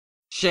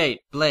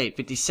Shade, Blade,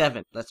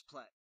 57. Let's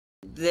play.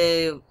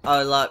 They are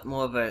a lot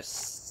more of a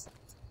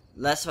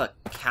less of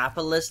a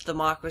capitalist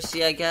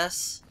democracy, I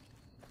guess.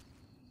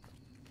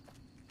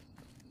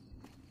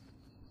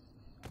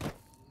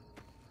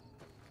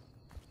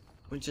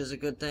 Which is a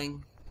good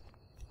thing.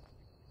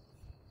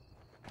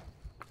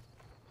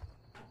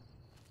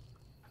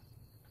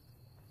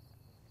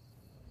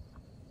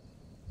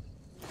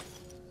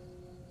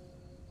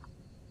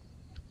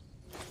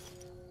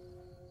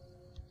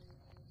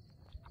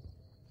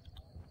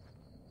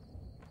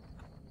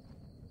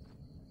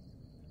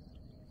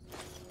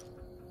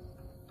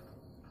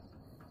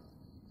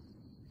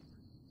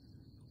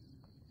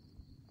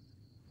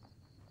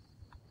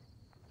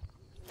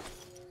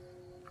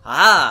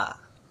 Ah!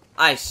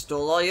 I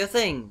stole all your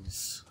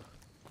things.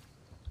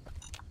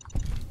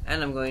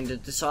 And I'm going to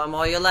disarm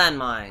all your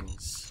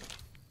landmines.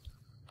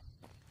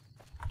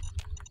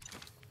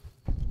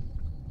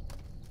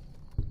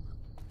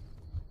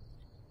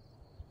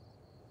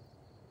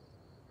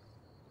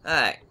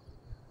 Alright.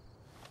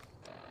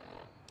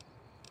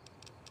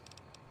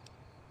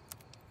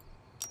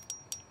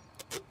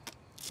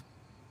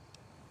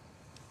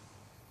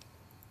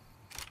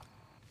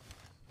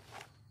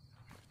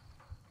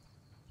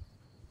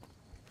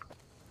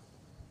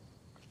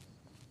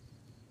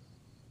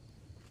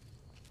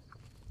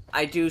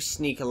 I do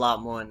sneak a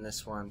lot more in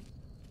this one.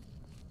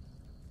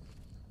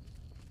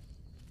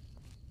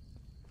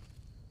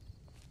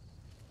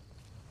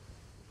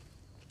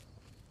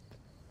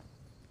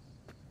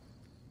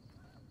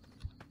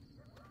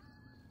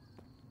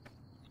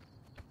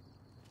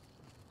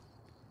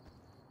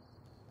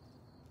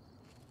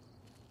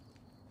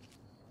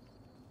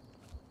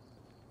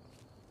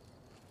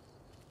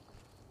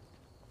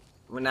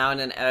 We're now in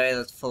an area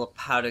that's full of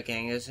powder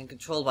gangers and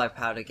controlled by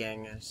powder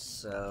gangers,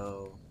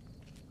 so...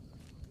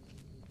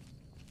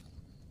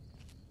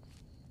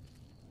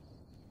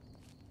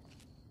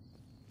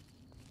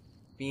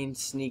 being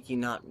sneaky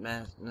not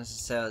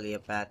necessarily a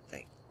bad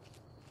thing.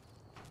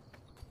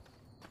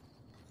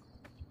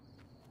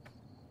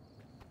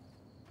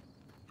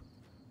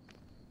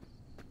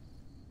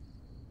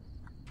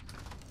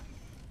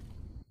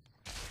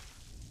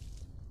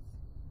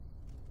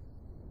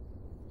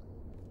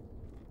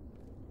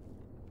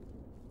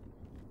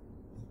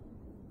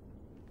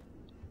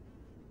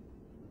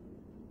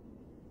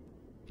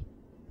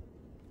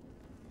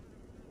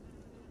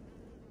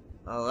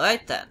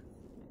 Alright then.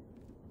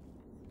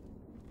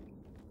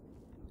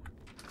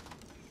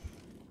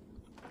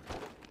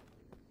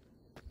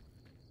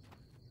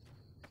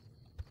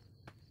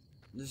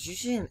 There's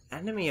usually an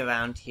enemy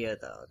around here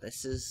though.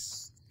 This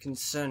is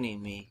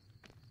concerning me.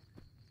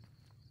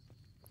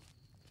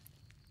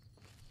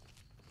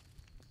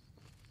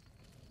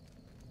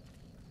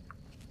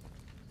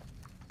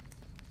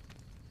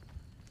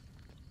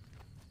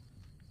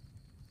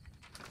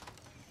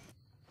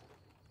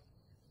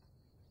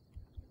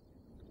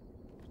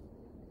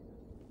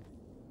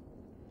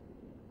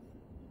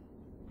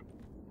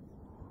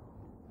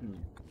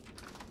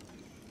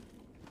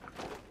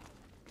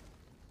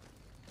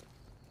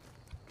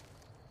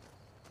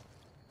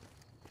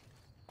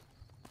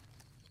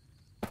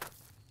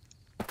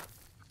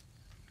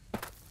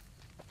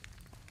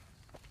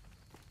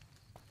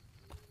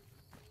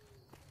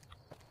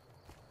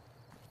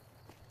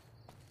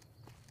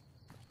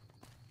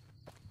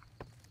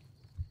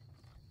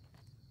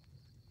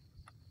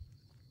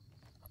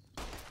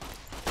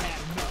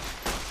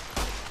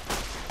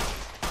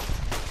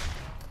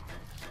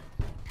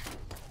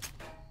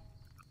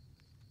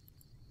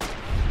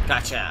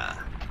 Gotcha.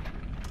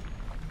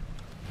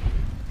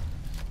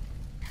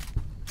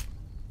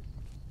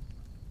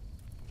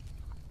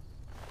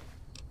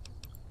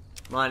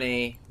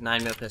 Money,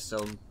 9mm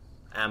pistol,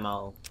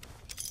 ammo.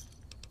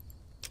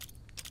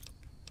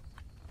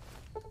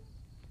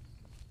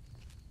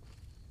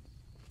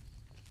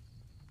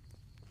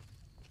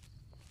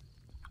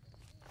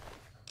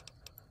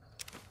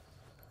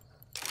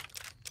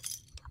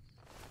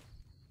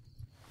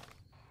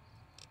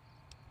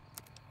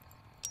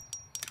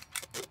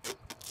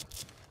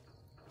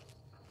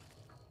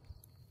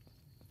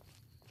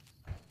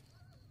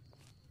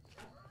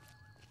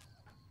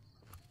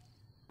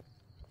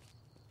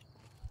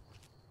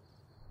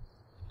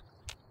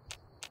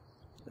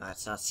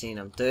 That's not seen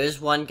him. There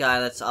is one guy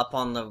that's up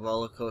on the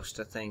roller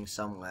coaster thing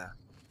somewhere.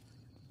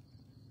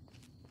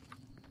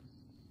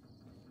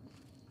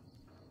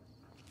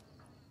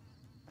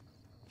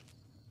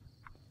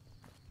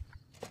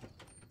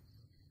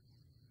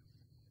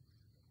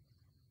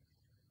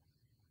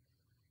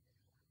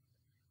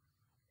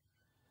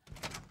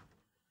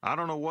 I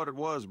don't know what it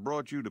was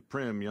brought you to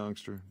Primm,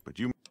 youngster, but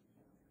you...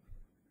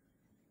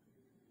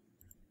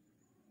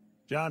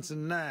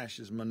 Johnson Nash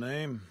is my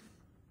name.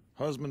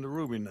 Husband to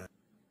Ruby Nash.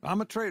 I'm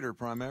a trader,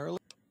 primarily.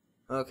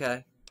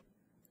 Okay.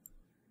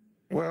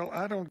 Well,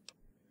 I don't...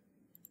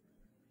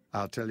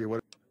 I'll tell you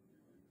what...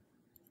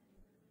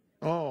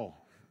 Oh,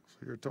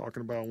 so you're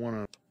talking about one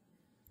of...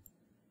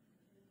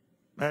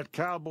 That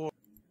cowboy...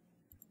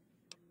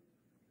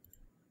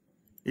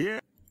 Yeah.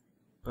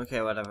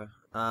 Okay, whatever.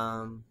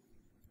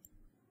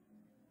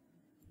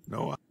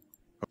 No,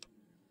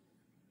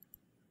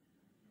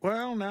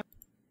 well, now...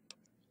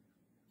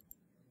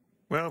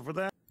 Well, for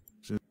that...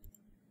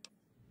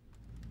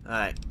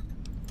 Alright.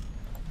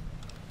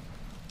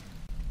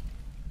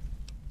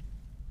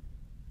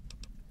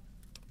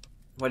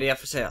 What do you have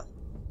for sale?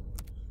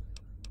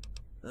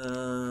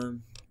 Do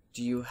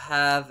you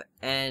have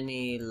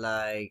any,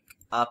 like,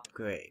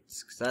 upgrades?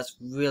 Because that's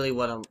really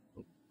what I'm...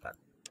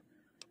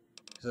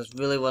 That's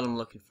really what I'm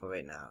looking for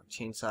right now.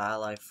 Chainsaw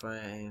ally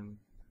frame.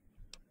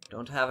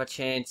 Don't have a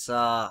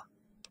chainsaw.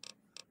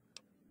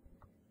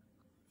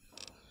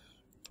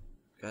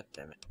 God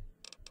damn it.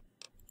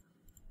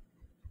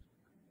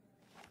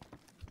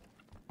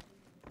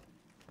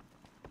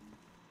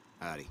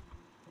 Howdy.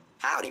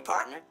 Howdy,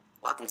 partner.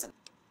 Welcome to...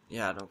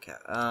 Yeah, I don't care.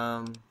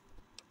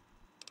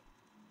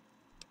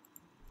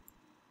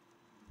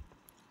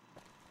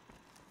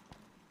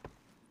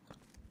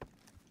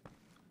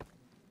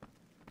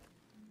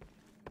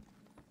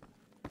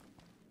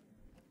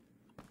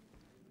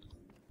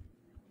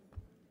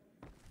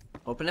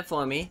 Open it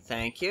for me,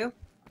 thank you.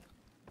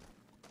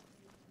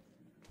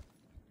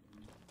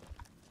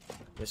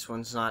 This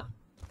one's not...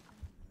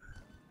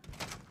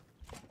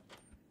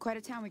 Quite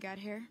a town we got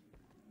here.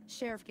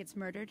 Sheriff gets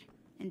murdered,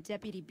 and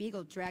Deputy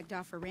Beagle dragged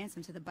off for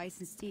ransom to the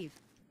Bison Steve.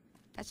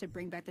 That should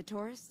bring back the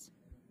tourists.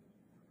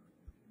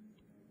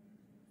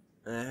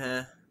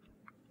 Uh-huh.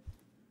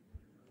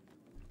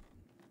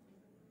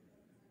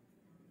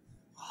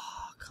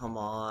 Oh, come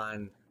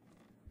on.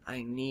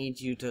 I need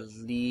you to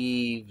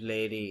leave,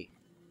 lady.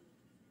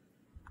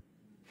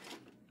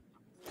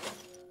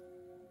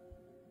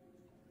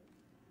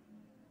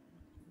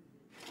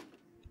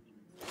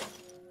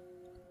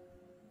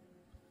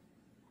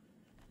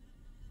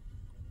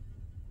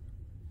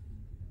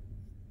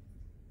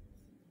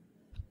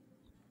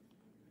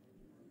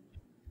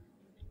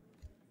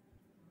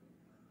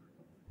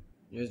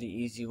 You're the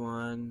easy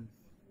one.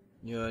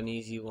 You're an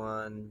easy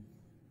one.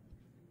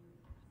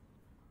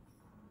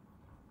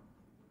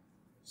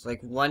 It's like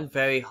one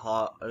very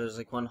hard. There's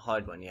like one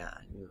hard one, yeah.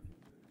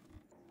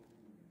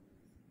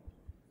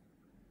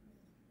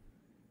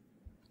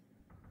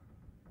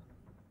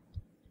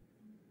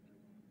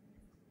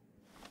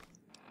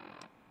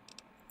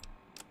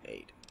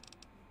 Eight.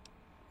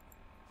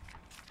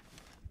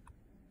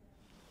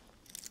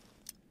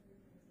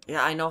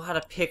 Yeah, I know how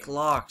to pick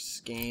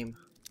locks, game.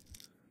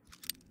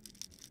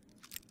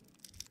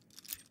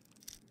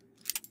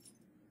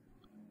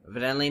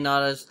 Evidently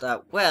not as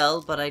that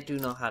well, but I do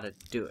know how to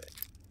do it.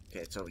 Okay,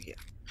 it's over here.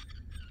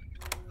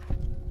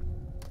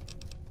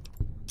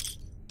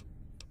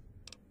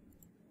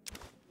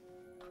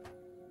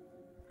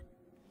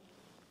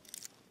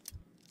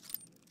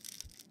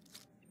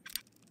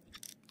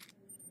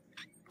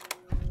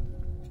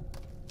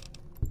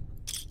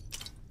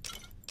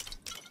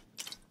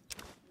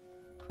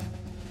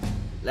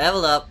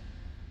 Leveled up.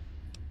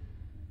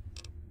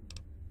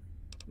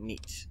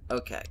 Neat.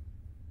 Okay.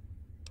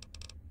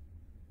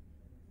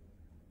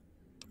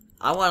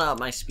 I want out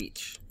my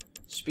speech.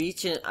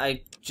 Speech in,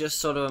 I just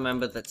sort of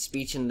remember that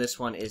speech in this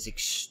one is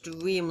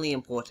extremely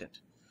important.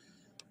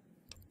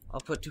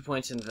 I'll put 2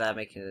 points into that,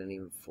 making it an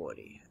even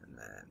 40. And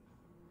then,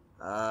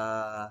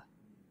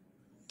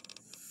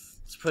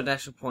 let's put an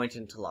extra point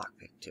into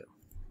lockpick too.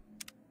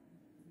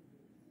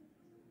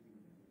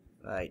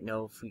 Right,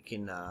 know if we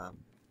can,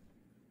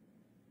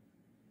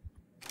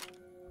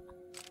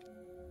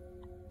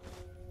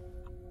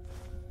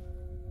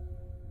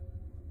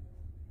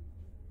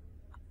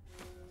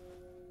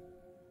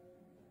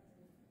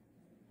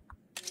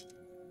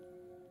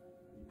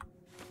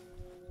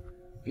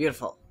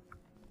 beautiful.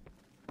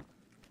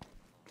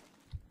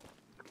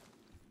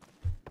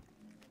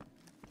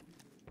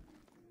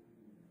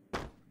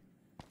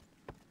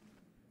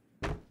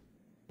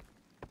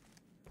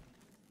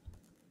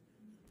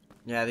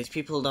 Yeah, these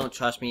people don't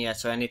trust me yet,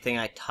 so anything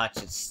I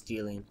touch is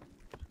stealing.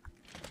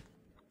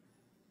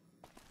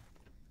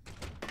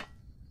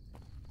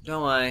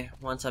 Don't worry,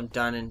 once I'm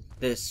done in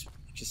this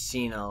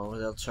casino,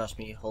 they'll trust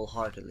me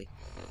wholeheartedly.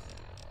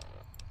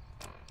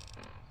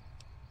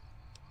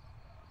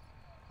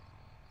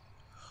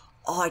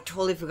 Oh, I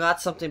totally forgot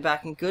something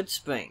back in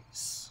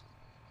Goodsprings.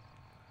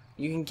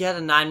 You can get a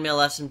 9mm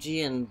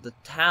SMG in the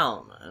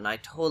town, and I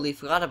totally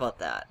forgot about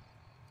that.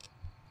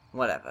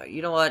 Whatever.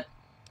 You know what?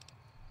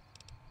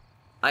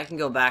 I can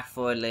go back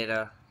for it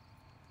later.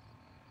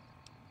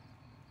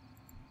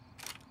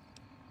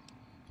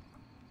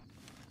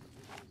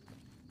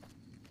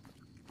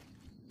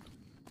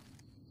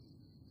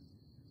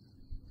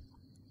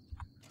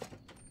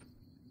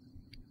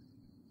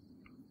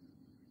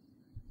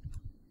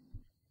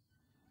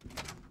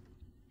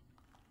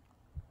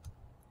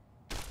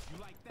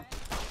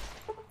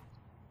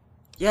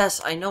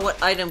 Yes, I know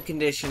what item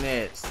condition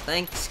is.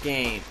 Thanks,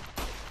 game.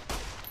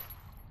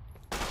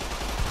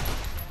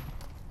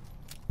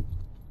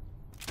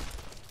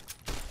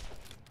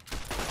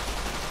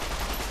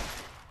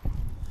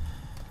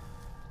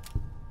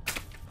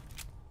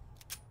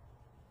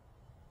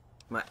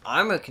 My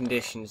armor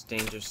condition is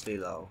dangerously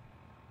low.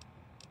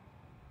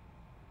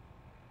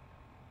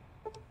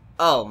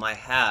 Oh, my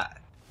hat.